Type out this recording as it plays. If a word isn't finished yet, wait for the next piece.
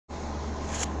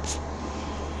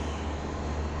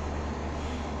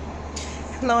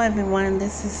Hello everyone,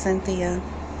 this is Cynthia.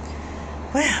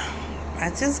 Well,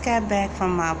 I just got back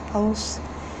from my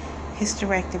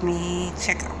post-hysterectomy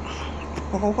checkup.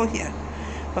 Oh yeah.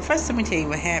 But first let me tell you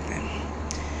what happened.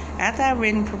 After I'd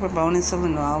ridden from Bonus,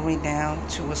 Illinois, all the way down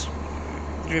to, was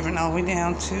driven all the way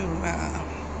down to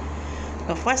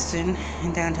Northwestern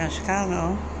in downtown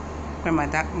Chicago, where my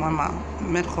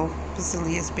medical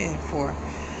facility has been for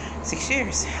 6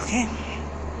 years. Okay.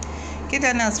 Get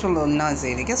that nuts for a little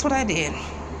nauseated. Guess what I did?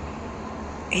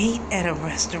 Ate at a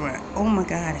restaurant. Oh my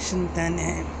God, I shouldn't have done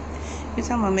that. You're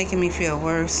talking about making me feel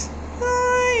worse.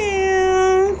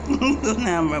 Oh yeah.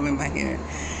 Now I'm rubbing my hair.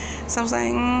 So I was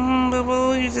like,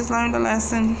 boo-boo, you just learned a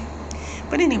lesson.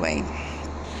 But anyway,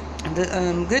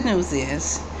 the good news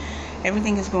is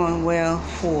everything is going well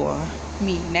for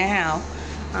me now.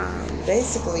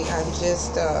 Basically, I'm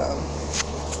just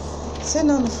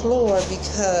sitting on the floor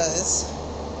because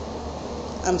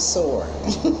I'm sore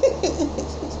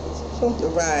from the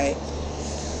ride.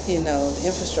 You know, the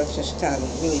infrastructure in Chicago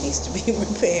really needs to be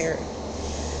repaired.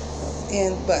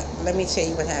 But let me tell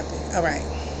you what happened. All right.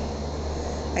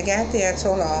 I got there, I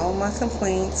told her all my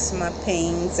complaints, my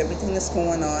pains, everything that's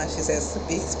going on. She says to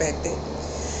be expected.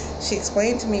 She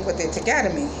explained to me what they took out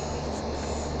of me.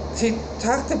 She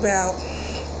talked about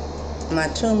my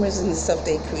tumors and the stuff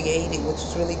they created, which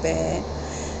was really bad.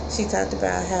 She talked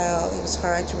about how it was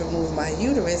hard to remove my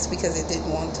uterus because it didn't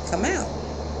want to come out,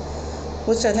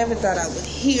 which I never thought I would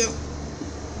hear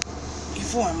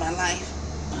before in my life.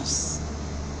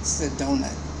 It's a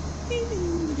donut.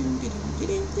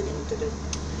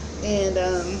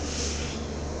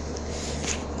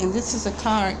 And this is a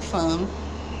card from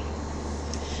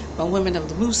Women of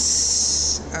the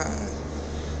Moose.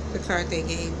 The card they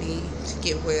gave me to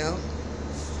get well.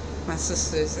 My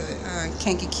sister's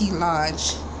Kankakee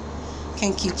Lodge,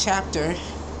 Kankakee Chapter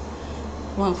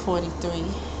 143.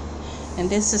 And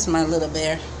this is my little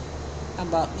bear I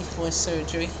bought before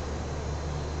surgery.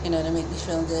 You know, to make me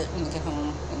feel good when I get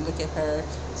home and look at her.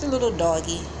 It's a little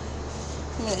doggy.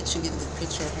 Let me let you get a good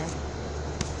picture of her.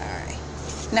 Alright.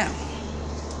 Now,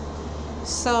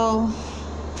 so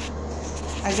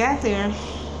I got there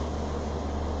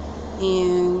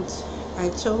and I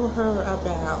told her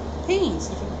about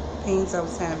different pains I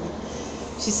was having.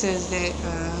 She says that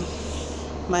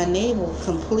my navel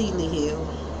completely healed.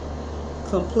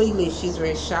 Completely. She's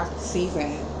very shocked to see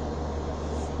that.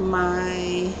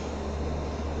 My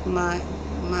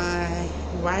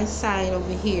right side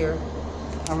over here,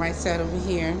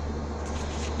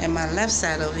 and my left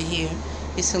side over here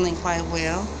is healing quite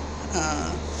well.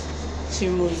 She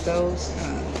removed those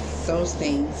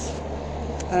things.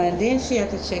 And then she had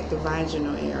to check the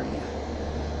vaginal area.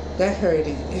 That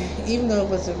hurted, even though it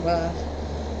wasn't rough.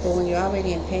 But when you're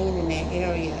already in pain in that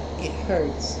area, it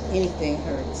hurts. Anything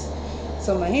hurts.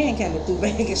 So my hand kind of threw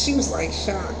back, and she was like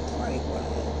shocked, like what?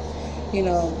 You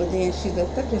know. But then she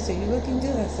looked up and said, "You're looking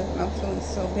good." I said, "I'm feeling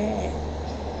so bad."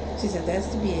 She said, "That's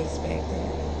to be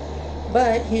expected."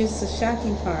 But here's the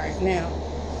shocking part. Now,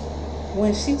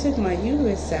 when she took my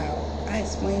uterus out, I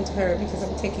explained to her, because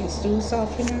I'm taking stool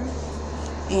softener,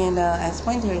 and I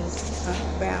explained to her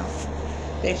about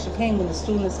the extra pain when the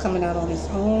stool is coming out on its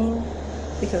own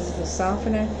because of the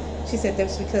softener. She said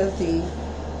that's because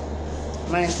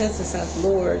my intestines have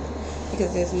lowered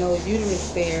because there's no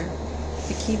uterus there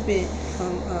to keep it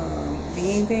from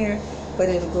being there, but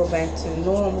it'll go back to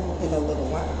normal in a little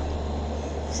while.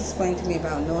 She explained to me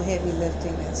about no heavy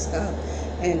lifting and stuff,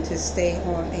 and to stay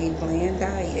on a bland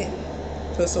diet.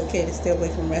 So it's okay to stay away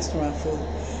from restaurant food.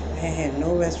 I had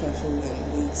no restaurant food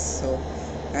in weeks, so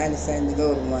I decided to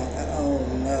go to one. Oh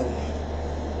no.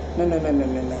 No.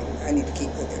 I need to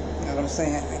keep cooking. You know what I'm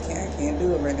saying? I can't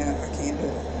do it right now. I can't do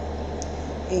it.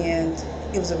 And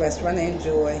it was a restaurant I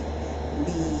enjoyed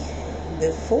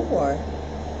before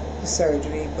the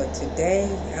surgery, but today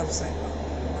I was like,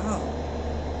 oh.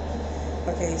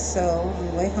 Okay, so on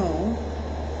the way home,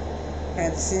 I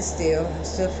had to sit still. I'm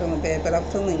still feeling bad, but I'm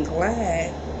feeling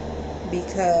glad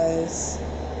because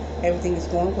everything is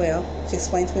going well. She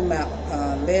explained to me about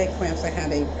leg cramps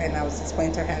and I was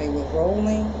explaining to her how they were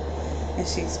rolling, and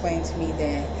she explained to me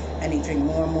that I need to drink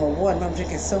more and more water. I'm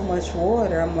drinking so much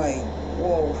water. I'm like,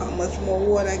 whoa, how much more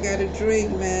water I gotta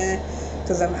drink, man?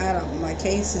 Because I'm out of my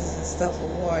cases and stuff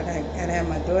of water. I gotta have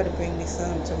my daughter bring me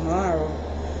some tomorrow.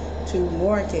 2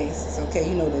 more cases, okay?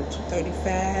 You know, the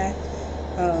 35,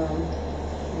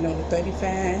 the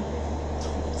 35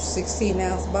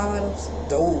 16-ounce bottles,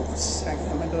 those. I can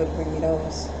have my daughter bring me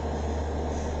those.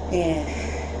 And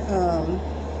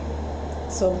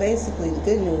so basically the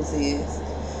good news is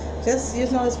just,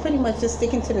 it's pretty much just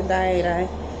sticking to the diet I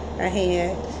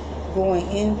had going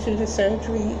into the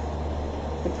surgery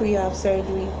the pre-op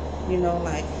surgery, you know,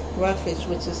 like roughage,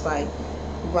 which is like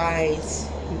rice,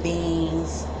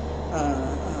 beans,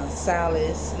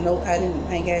 salads. No, I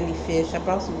ain't got any fish. I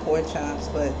brought some pork chops,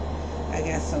 but I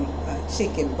got some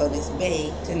chicken, but it's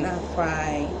baked and not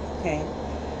fried. Okay,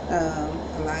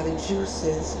 a lot of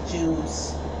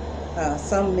juice,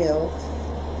 some milk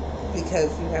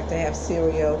because you have to have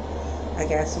cereal. I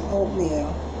got some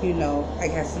oatmeal, you know. I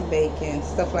got some bacon,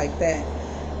 stuff like that.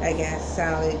 I got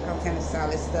salad, all kind of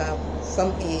salad stuff,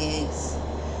 some eggs.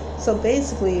 So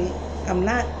basically, I'm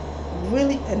not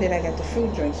really, and then I got the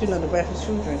fruit drinks, you know, the breakfast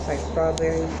fruit drinks like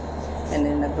strawberry, and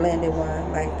then the blended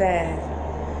one like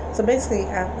that. So basically,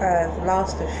 I've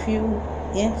lost a few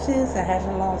inches. I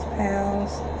haven't lost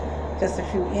pounds, just a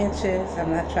few inches. I'm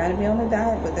not trying to be on a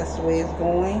diet, but that's the way it's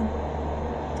going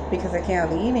because I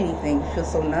can't eat anything. I feel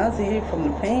so nauseated from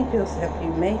the pain pills to help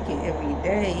you make it every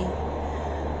day.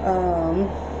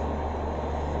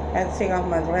 I had to take off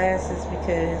my glasses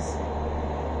because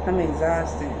I'm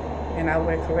exhausted, and I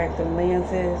wear corrective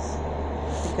lenses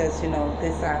because, you know,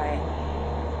 this eye,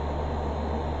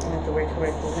 I have to wear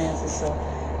corrective lenses. So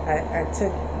I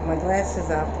took my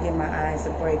glasses off to give my eyes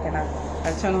a break, and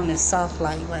I turn on this soft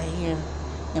light right here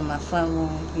in my front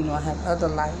room. You know, I have other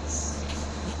lights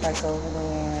like over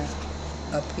there,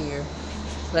 up here,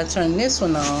 but I turn this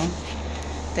one on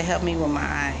to help me with my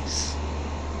eyes.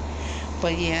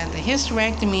 But yeah, the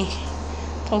hysterectomy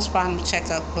postpartum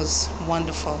checkup was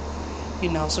wonderful,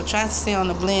 you know, so try to stay on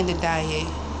the blended diet,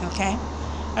 okay?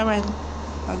 All right,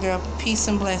 my girl, peace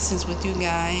and blessings with you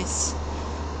guys.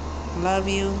 Love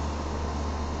you.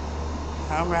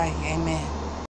 All right, amen.